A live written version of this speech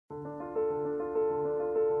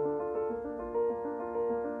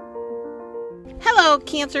Hello,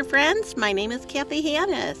 Cancer friends. My name is Kathy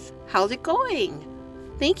Hannes. How's it going?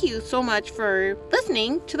 Thank you so much for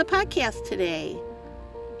listening to the podcast today.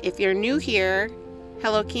 If you're new here,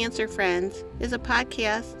 Hello, Cancer Friends is a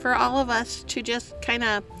podcast for all of us to just kind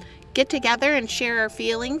of get together and share our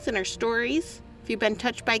feelings and our stories. If you've been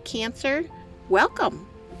touched by cancer, welcome.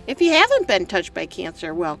 If you haven't been touched by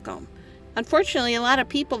cancer, welcome. Unfortunately, a lot of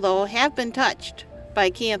people, though, have been touched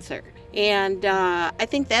by cancer. And I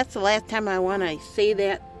think that's the last time I want to say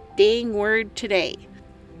that dang word today.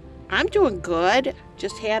 I'm doing good.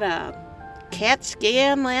 Just had a CAT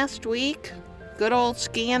scan last week. Good old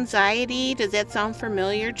scanxiety. Does that sound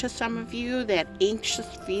familiar to some of you? That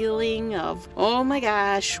anxious feeling of, oh my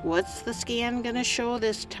gosh, what's the scan going to show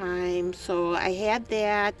this time? So I had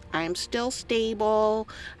that. I'm still stable.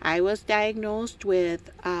 I was diagnosed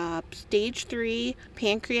with stage 3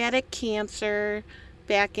 pancreatic cancer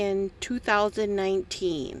back in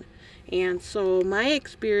 2019. And so my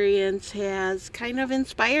experience has kind of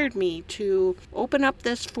inspired me to open up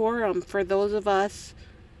this forum for those of us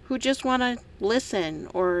who just want to listen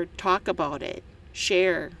or talk about it,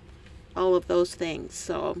 share, all of those things.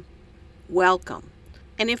 So, welcome.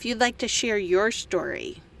 And if you'd like to share your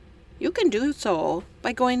story, you can do so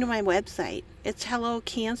by going to my website. It's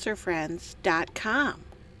hellocancerfriends.com.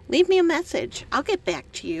 Leave me a message. I'll get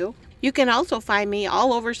back to you. You can also find me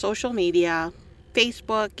all over social media,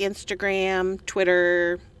 Facebook, Instagram,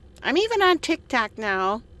 Twitter. I'm even on TikTok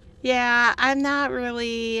now. Yeah, I'm not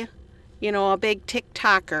really, a big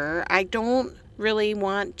TikToker. I don't really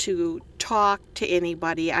want to talk to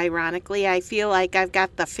anybody, ironically. I feel like I've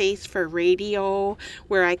got the face for radio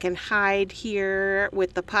where I can hide here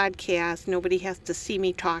with the podcast. Nobody has to see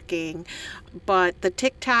me talking. But the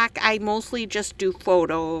TikTok, I mostly just do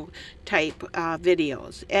photo type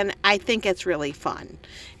videos. And I think it's really fun.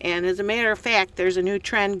 And as a matter of fact, there's a new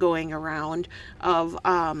trend going around of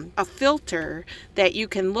a filter that you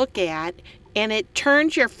can look at, and it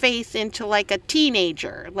turns your face into like a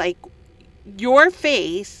teenager, like your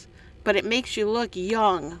face, but it makes you look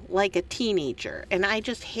young, like a teenager. And I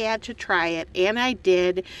just had to try it, and I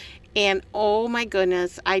did. And oh my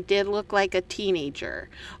goodness, I did look like a teenager.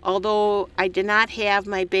 Although I did not have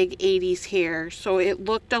my big 80s hair, so it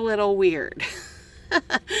looked a little weird.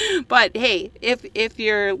 But hey, if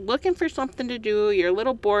you're looking for something to do, you're a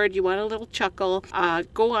little bored, you want a little chuckle,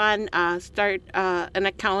 go on, start an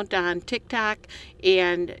account on TikTok.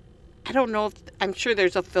 And I don't know I'm sure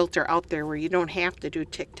there's a filter out there where you don't have to do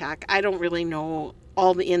TikTok. I don't really know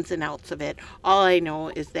all the ins and outs of it. All I know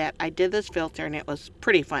is that I did this filter and it was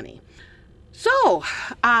pretty funny. So,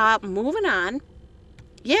 moving on.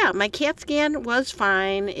 Yeah, my CAT scan was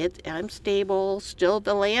fine. I'm stable, still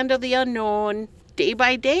the land of the unknown. Day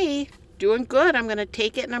by day, doing good. I'm going to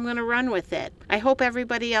take it and I'm going to run with it. I hope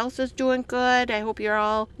everybody else is doing good. I hope you're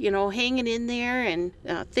all, hanging in there and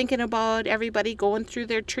thinking about everybody going through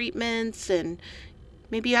their treatments, and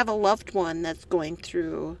maybe you have a loved one that's going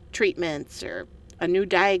through treatments or a new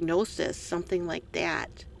diagnosis, something like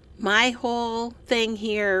that. My whole thing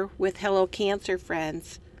here with Hello Cancer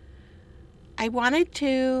Friends, I wanted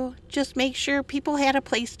to just make sure people had a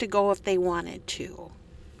place to go if they wanted to.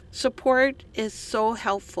 Support is so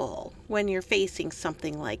helpful when you're facing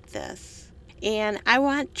something like this. And I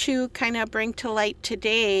want to kind of bring to light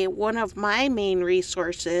today one of my main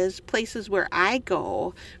resources, places where I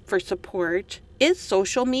go for support, is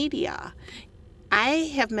social media.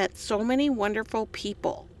 I have met so many wonderful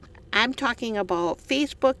people. I'm talking about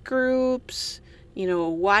Facebook groups,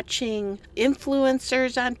 watching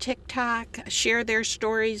influencers on TikTok share their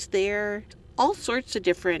stories there. All sorts of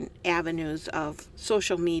different avenues of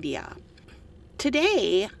social media.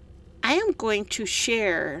 Today, I am going to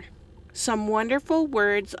share some wonderful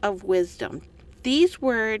words of wisdom. These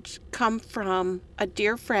words come from a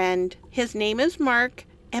dear friend. His name is Mark,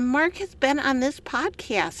 and Mark has been on this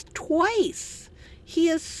podcast twice. He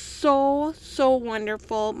is so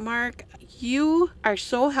wonderful. Mark, you are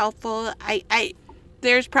so helpful.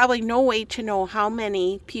 There's probably no way to know how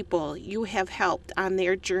many people you have helped on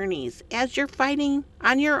their journeys as you're fighting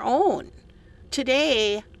on your own.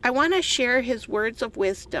 Today, I want to share his words of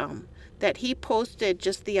wisdom that he posted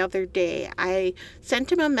just the other day. I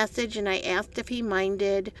sent him a message and I asked if he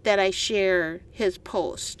minded that I share his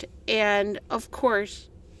post. And of course,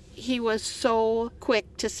 he was so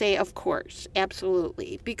quick to say, of course,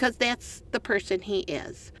 absolutely, because that's the person he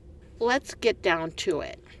is. Let's get down to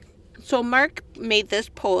it. So Mark made this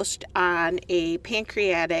post on a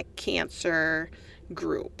pancreatic cancer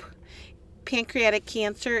group. Pancreatic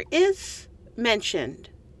cancer is mentioned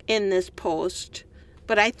in this post,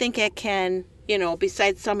 but I think it can,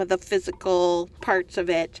 besides some of the physical parts of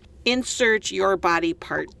it, insert your body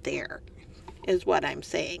part there, is what I'm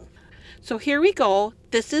saying. So here we go.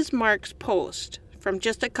 This is Mark's post from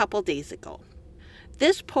just a couple days ago.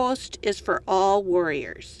 This post is for all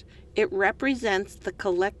warriors. It represents the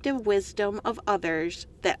collective wisdom of others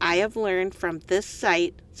that I have learned from this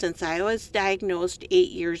site since I was diagnosed 8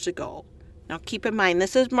 years ago. Now keep in mind,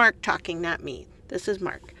 this is Mark talking, not me. This is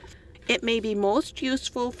Mark. It may be most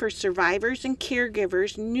useful for survivors and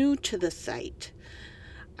caregivers new to the site.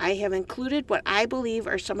 I have included what I believe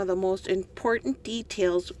are some of the most important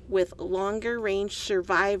details with longer range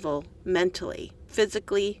survival mentally,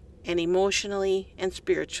 physically, and emotionally and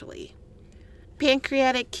spiritually.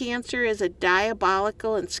 Pancreatic cancer is a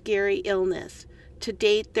diabolical and scary illness. To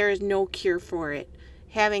date, there is no cure for it.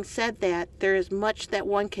 Having said that, there is much that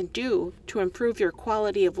one can do to improve your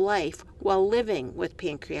quality of life while living with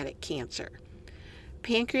pancreatic cancer.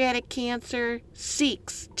 Pancreatic cancer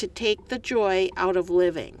seeks to take the joy out of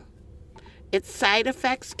living. Its side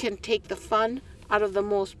effects can take the fun out of the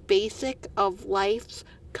most basic of life's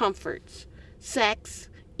comforts: sex,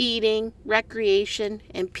 eating, recreation,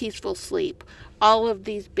 and peaceful sleep. All of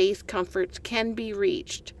these base comforts can be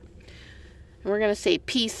reached. And we're going to say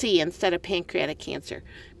PC instead of pancreatic cancer.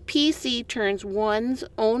 PC turns one's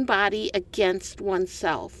own body against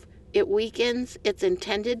oneself. It weakens its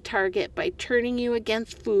intended target by turning you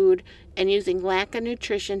against food and using lack of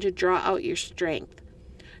nutrition to draw out your strength.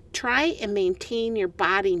 Try and maintain your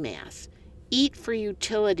body mass. Eat for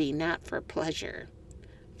utility, not for pleasure.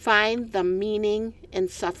 Find the meaning in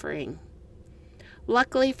suffering.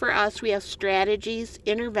 Luckily for us, we have strategies,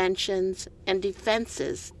 interventions, and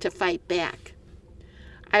defenses to fight back.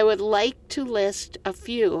 I would like to list a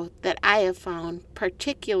few that I have found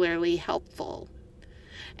particularly helpful.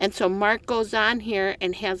 And so Mark goes on here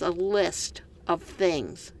and has a list of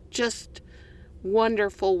things. Just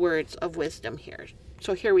wonderful words of wisdom here.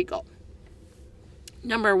 So here we go.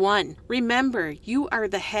 Number 1, remember you are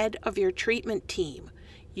the head of your treatment team.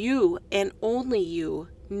 You and only you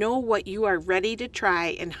know what you are ready to try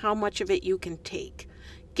and how much of it you can take.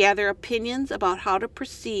 Gather opinions about how to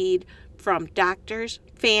proceed from doctors,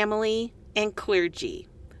 family, and clergy.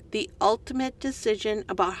 The ultimate decision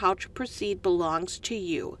about how to proceed belongs to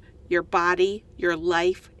you, your body, your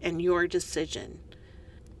life, and your decision.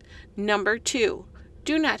 Number 2,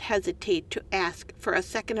 do not hesitate to ask for a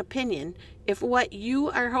second opinion if what you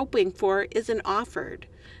are hoping for isn't offered.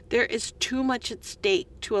 There is too much at stake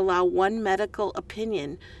to allow one medical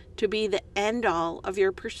opinion to be the end-all of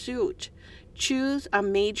your pursuit. Choose a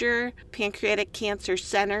major pancreatic cancer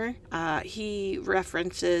center. He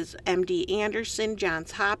references MD Anderson,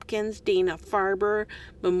 Johns Hopkins, Dana-Farber,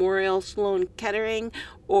 Memorial Sloan Kettering,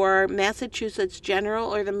 or Massachusetts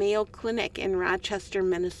General or the Mayo Clinic in Rochester,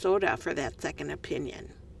 Minnesota for that second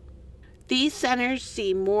opinion. These centers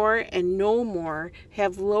see more and know more,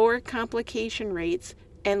 have lower complication rates,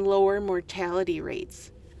 and lower mortality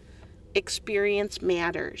rates. Experience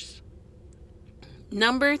matters.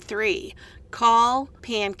 Number 3, call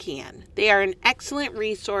PanCan. They are an excellent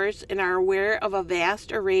resource and are aware of a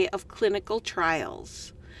vast array of clinical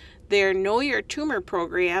trials. Their Know Your Tumor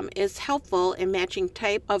program is helpful in matching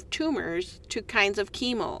type of tumors to kinds of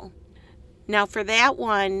chemo. Now for that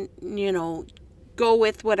one, go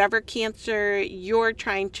with whatever cancer you're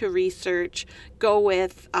trying to research. Go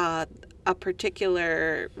with a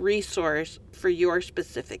particular resource for your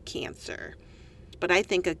specific cancer. But I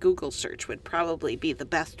think a Google search would probably be the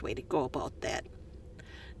best way to go about that.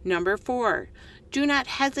 Number 4, do not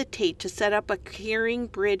hesitate to set up a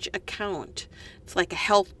CaringBridge account. It's like a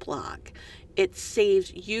health blog. It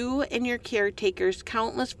saves you and your caretakers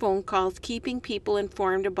countless phone calls, keeping people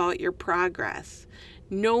informed about your progress.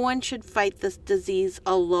 No one should fight this disease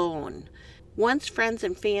alone. Once friends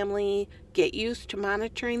and family get used to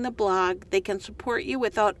monitoring the blog, they can support you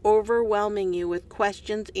without overwhelming you with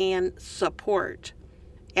questions and support.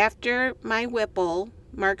 After my Whipple,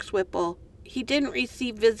 Mark's Whipple, he didn't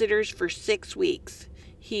receive visitors for 6 weeks.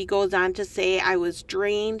 He goes on to say, I was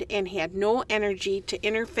drained and had no energy to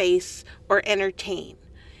interface or entertain.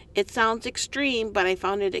 It sounds extreme, but I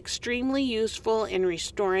found it extremely useful in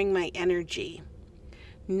restoring my energy.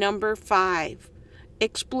 Number 5,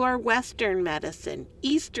 explore Western medicine,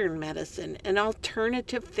 Eastern medicine, and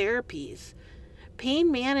alternative therapies.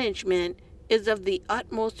 Pain management is of the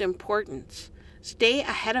utmost importance. Stay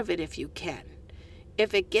ahead of it if you can.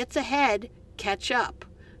 If it gets ahead, catch up.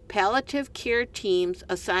 Palliative care teams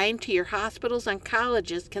assigned to your hospital's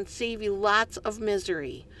oncologists can save you lots of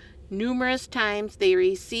misery. Numerous times they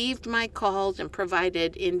received my calls and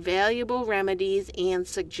provided invaluable remedies and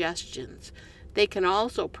suggestions. They can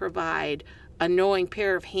also provide a knowing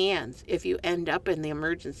pair of hands if you end up in the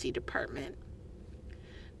emergency department.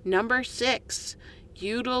 Number 6,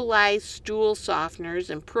 utilize stool softeners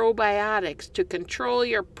and probiotics to control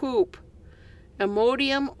your poop.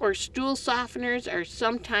 Imodium or stool softeners are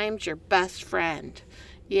sometimes your best friend.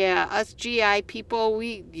 Yeah, us GI people,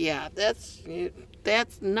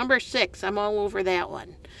 that's number 6. I'm all over that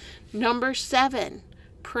one. Number 7,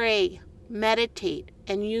 pray, meditate,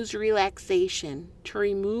 and use relaxation to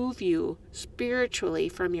remove you spiritually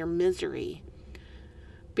from your misery.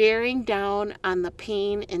 Bearing down on the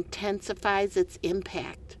pain intensifies its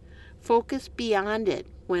impact. Focus beyond it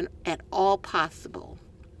when at all possible.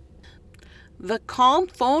 The Calm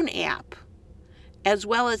Phone app, as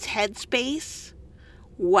well as Headspace,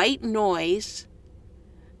 White Noise,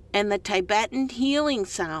 and the Tibetan healing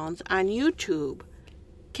sounds on YouTube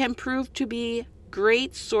can prove to be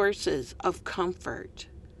great sources of comfort.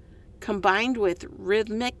 Combined with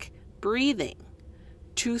rhythmic breathing,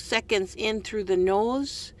 2 seconds in through the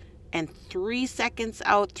nose and 3 seconds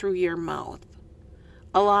out through your mouth,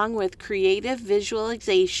 along with creative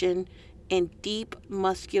visualization and deep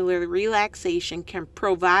muscular relaxation, can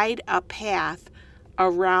provide a path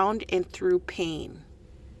around and through pain.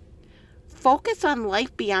 Focus on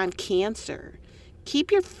life beyond cancer.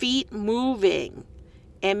 Keep your feet moving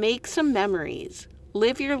and make some memories.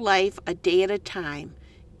 Live your life a day at a time.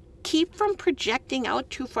 Keep from projecting out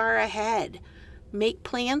too far ahead. Make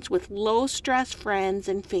plans with low-stress friends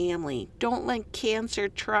and family. Don't let cancer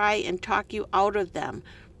try and talk you out of them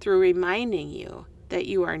through reminding you that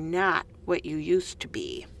you are not what you used to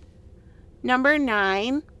be. Number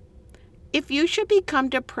 9, if you should become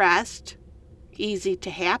depressed, easy to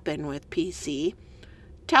happen with PC,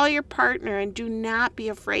 tell your partner and do not be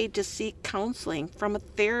afraid to seek counseling from a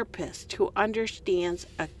therapist who understands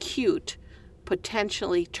acute,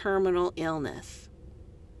 potentially terminal illness.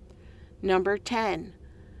 Number 10,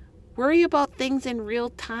 worry about things in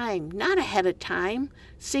real time, not ahead of time.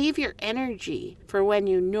 Save your energy for when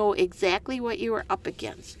you know exactly what you are up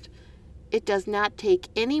against. It does not take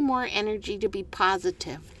any more energy to be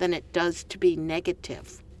positive than it does to be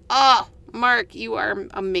negative. Oh, Mark, you are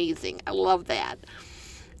amazing. I love that.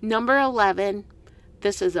 Number 11,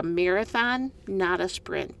 this is a marathon, not a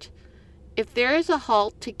sprint. If there is a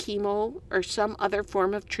halt to chemo or some other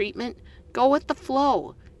form of treatment, go with the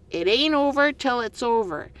flow. It ain't over till it's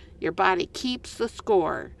over. Your body keeps the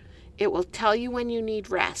score. It will tell you when you need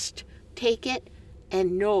rest. Take it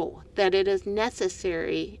and know that it is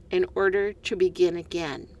necessary in order to begin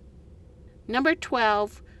again. Number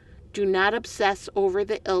 12, do not obsess over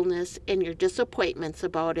the illness and your disappointments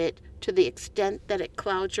about it to the extent that it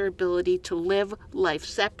clouds your ability to live life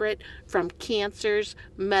separate from cancer's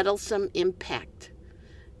meddlesome impact.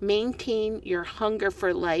 Maintain your hunger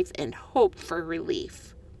for life and hope for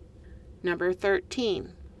relief. Number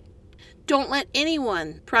 13, don't let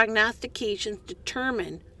anyone's prognostications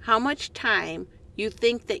determine how much time you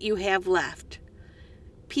think that you have left.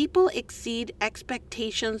 People exceed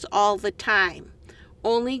expectations all the time.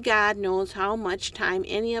 Only God knows how much time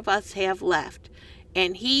any of us have left.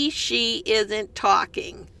 And she isn't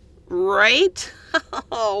talking. Right?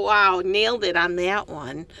 Oh, wow. Nailed it on that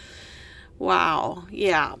one. Wow.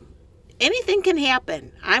 Yeah. Anything can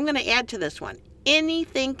happen. I'm going to add to this one.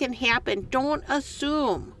 Anything can happen. Don't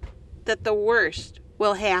assume that the worst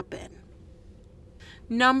will happen.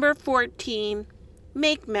 Number 14,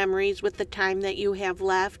 make memories with the time that you have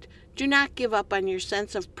left. Do not give up on your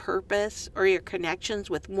sense of purpose or your connections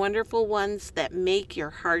with wonderful ones that make your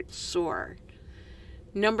heart soar.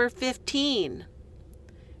 Number 15,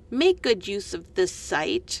 make good use of this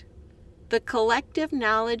site. The collective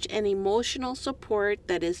knowledge and emotional support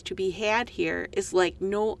that is to be had here is like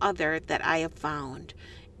no other that I have found.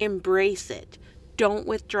 Embrace it. Don't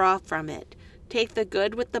withdraw from it. Take the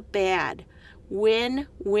good with the bad.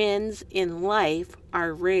 Wins in life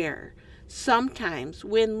are rare. Sometimes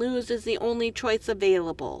win-lose is the only choice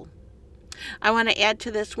available. I want to add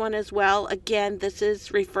to this one as well. Again, this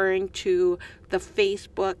is referring to the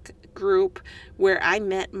Facebook group where I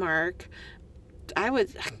met Mark. I know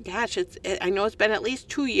it's been at least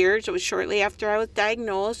 2 years. It was shortly after I was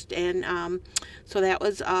diagnosed, and so that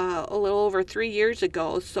was a little over 3 years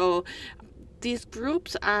ago. So these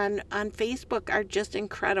groups on Facebook are just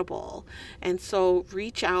incredible, and so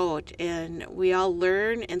reach out, and we all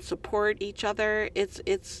learn and support each other.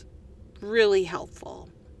 It's really helpful.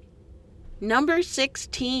 Number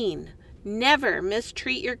 16. Never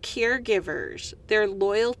mistreat your caregivers. Their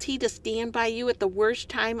loyalty to stand by you at the worst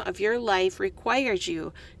time of your life requires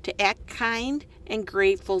you to act kind and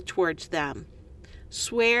grateful towards them.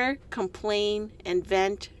 Swear, complain, and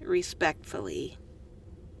vent respectfully.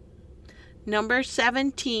 Number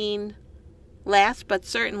 17, last but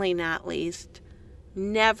certainly not least,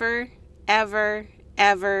 never, ever,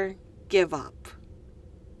 ever give up.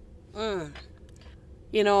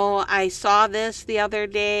 You know, I saw this the other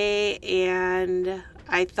day and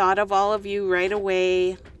I thought of all of you right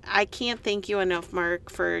away. I can't thank you enough, Mark,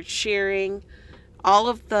 for sharing all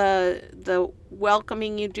of the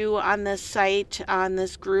welcoming you do on this site, on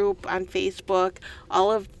this group, on Facebook,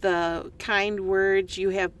 all of the kind words. You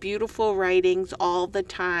have beautiful writings all the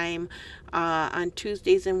time, on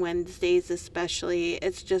Tuesdays and Wednesdays especially.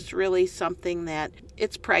 It's just really something that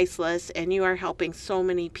it's priceless, and you are helping so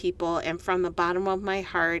many people, and from the bottom of my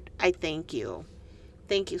heart, I thank you.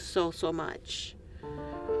 Thank you so, so much.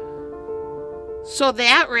 So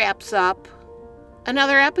that wraps up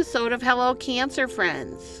another episode of Hello Cancer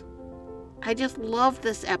Friends. I just love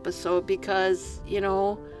this episode because, you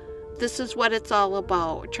know, this is what it's all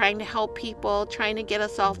about. Trying to help people, trying to get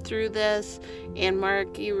us all through this. And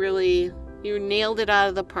Mark, you nailed it out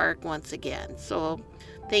of the park once again. So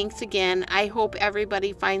thanks again. I hope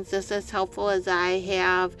everybody finds this as helpful as I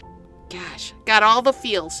have. Gosh, got all the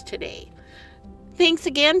feels today. Thanks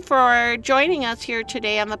again for joining us here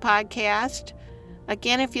today on the podcast.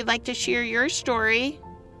 Again, if you'd like to share your story,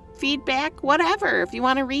 feedback, whatever, if you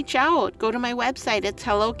want to reach out, go to my website. It's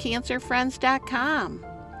hellocancerfriends.com.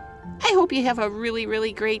 I hope you have a really,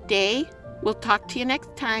 really great day. We'll talk to you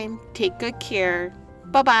next time. Take good care.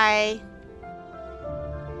 Bye-bye.